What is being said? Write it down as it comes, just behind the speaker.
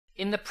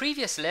In the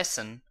previous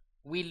lesson,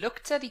 we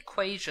looked at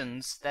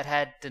equations that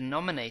had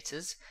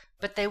denominators,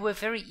 but they were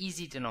very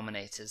easy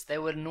denominators. They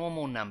were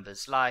normal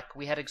numbers. Like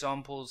we had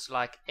examples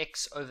like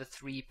x over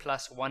 3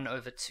 plus 1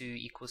 over 2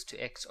 equals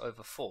to x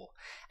over 4.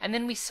 And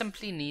then we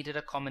simply needed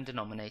a common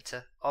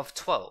denominator of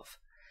 12.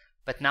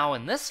 But now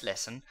in this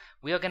lesson,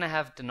 we are going to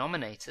have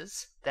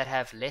denominators that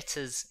have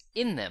letters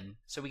in them.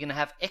 So we're going to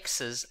have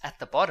x's at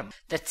the bottom.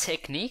 The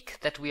technique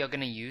that we are going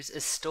to use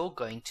is still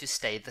going to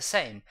stay the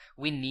same.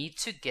 We need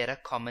to get a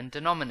common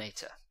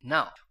denominator.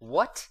 Now,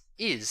 what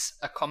is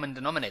a common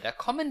denominator? A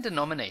common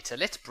denominator,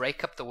 let's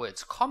break up the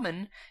words.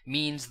 Common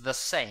means the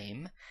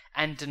same,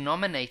 and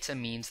denominator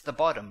means the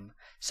bottom.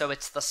 So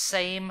it's the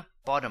same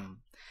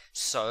bottom.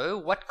 So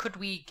what could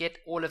we get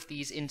all of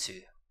these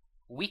into?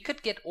 We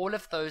could get all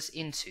of those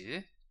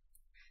into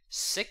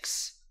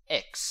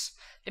 6x.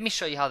 Let me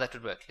show you how that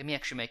would work. Let me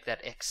actually make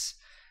that x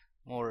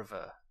more of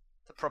the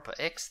proper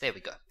x. There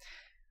we go.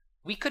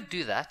 We could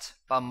do that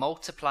by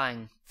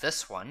multiplying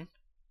this one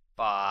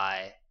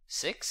by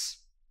 6.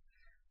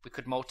 We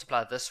could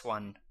multiply this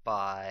one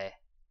by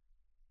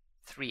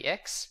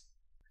 3x.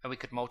 And we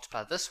could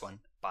multiply this one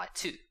by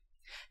 2.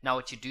 Now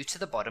what you do to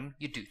the bottom,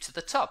 you do to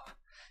the top.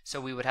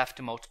 So we would have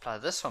to multiply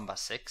this one by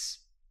 6,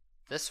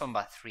 this one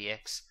by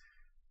 3x,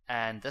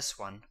 and this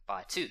one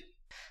by 2.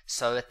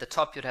 So at the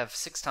top you'd have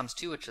 6 times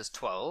 2, which is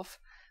 12,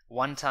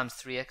 1 times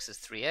 3x is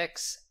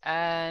 3x,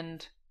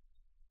 and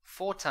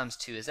 4 times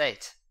 2 is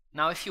 8.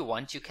 Now if you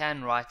want, you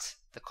can write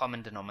the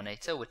common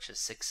denominator, which is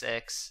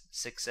 6x,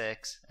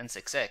 6x, and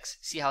 6x.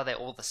 See how they're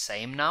all the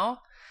same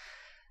now?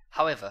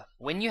 However,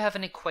 when you have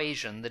an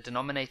equation, the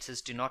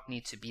denominators do not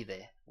need to be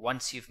there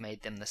once you've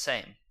made them the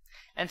same.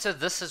 And so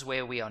this is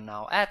where we are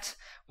now at.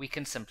 We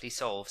can simply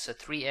solve. So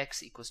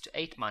 3x equals to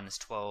 8 minus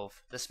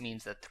 12. This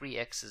means that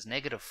 3x is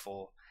negative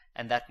 4,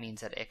 and that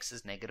means that x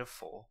is negative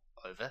 4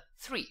 over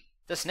 3.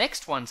 This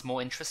next one's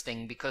more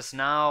interesting because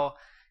now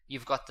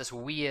you've got this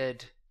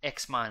weird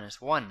x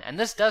minus 1. And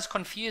this does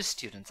confuse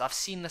students. I've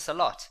seen this a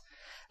lot.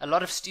 A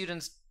lot of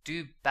students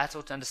do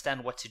battle to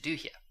understand what to do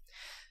here.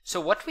 So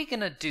what we're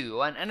going to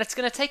do, and it's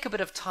going to take a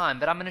bit of time,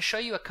 but I'm going to show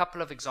you a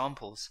couple of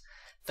examples.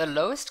 The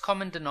lowest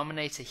common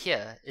denominator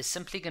here is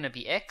simply going to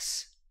be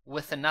x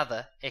with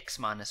another x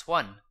minus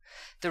 1.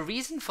 The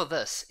reason for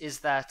this is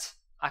that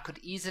I could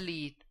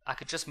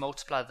just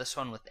multiply this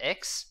one with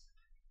x,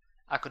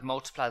 I could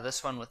multiply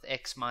this one with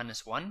x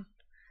minus 1,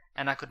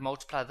 and I could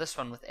multiply this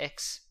one with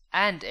x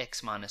and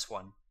x minus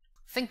 1.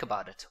 Think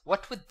about it.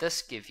 What would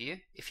this give you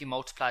if you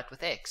multiply it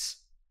with x?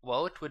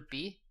 Well, it would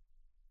be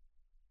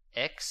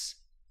x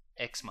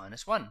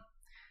minus 1.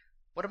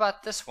 What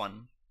about this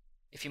one?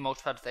 If you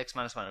multiply it with x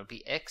minus 1, it would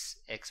be x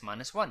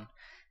minus 1.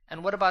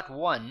 And what about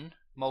 1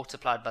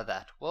 multiplied by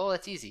that? Well,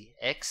 it's easy.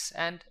 X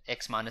and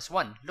x minus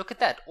 1. Look at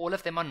that. All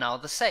of them are now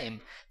the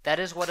same. That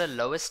is what a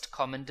lowest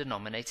common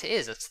denominator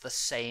is. It's the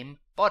same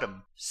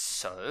bottom.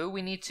 So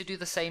we need to do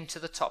the same to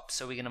the top.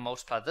 So we're going to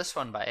multiply this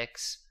one by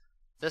x,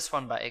 this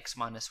one by x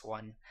minus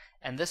 1,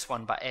 and this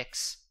one by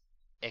x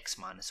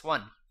minus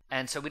 1.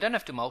 And so we don't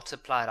have to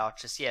multiply it out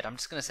just yet. I'm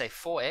just going to say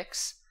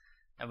 4x,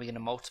 and we're going to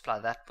multiply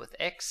that with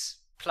x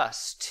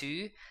plus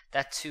 2.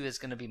 That 2 is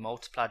going to be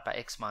multiplied by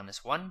x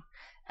minus 1,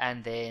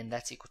 and then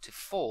that's equal to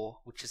 4,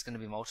 which is going to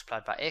be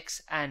multiplied by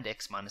x and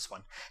x minus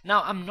 1.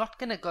 Now I'm not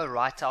going to go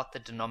write out the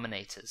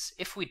denominators.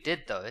 If we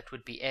did though, it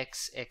would be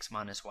x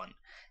minus 1,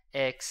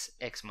 x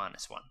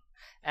minus 1,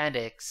 and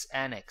x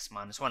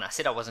minus 1. I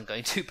said I wasn't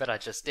going to, but I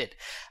just did.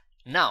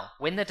 Now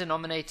when the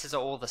denominators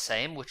are all the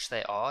same, which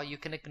they are, you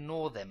can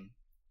ignore them.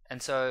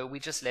 And so we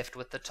just left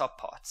with the top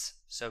parts.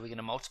 So we're going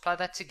to multiply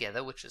that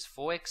together, which is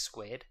 4x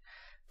squared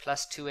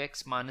plus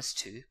 2x minus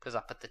 2, because I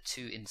put the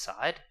 2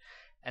 inside,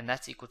 and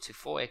that's equal to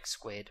 4x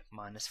squared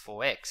minus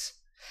 4x.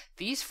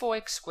 These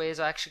 4x squares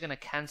are actually going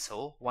to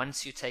cancel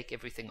once you take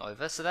everything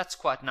over, so that's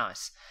quite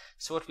nice.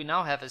 So what we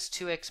now have is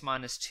 2x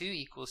minus 2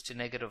 equals to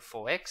negative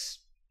 4x.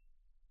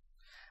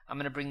 I'm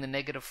going to bring the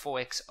negative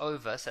 4x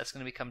over, so that's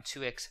going to become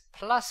 2x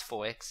plus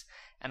 4x,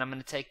 and I'm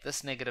going to take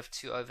this negative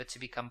 2 over to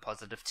become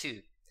positive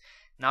 2.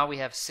 Now we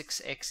have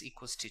 6x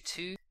equals to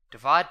 2.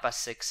 Divide by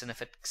 6, and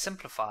if it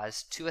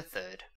simplifies to a third.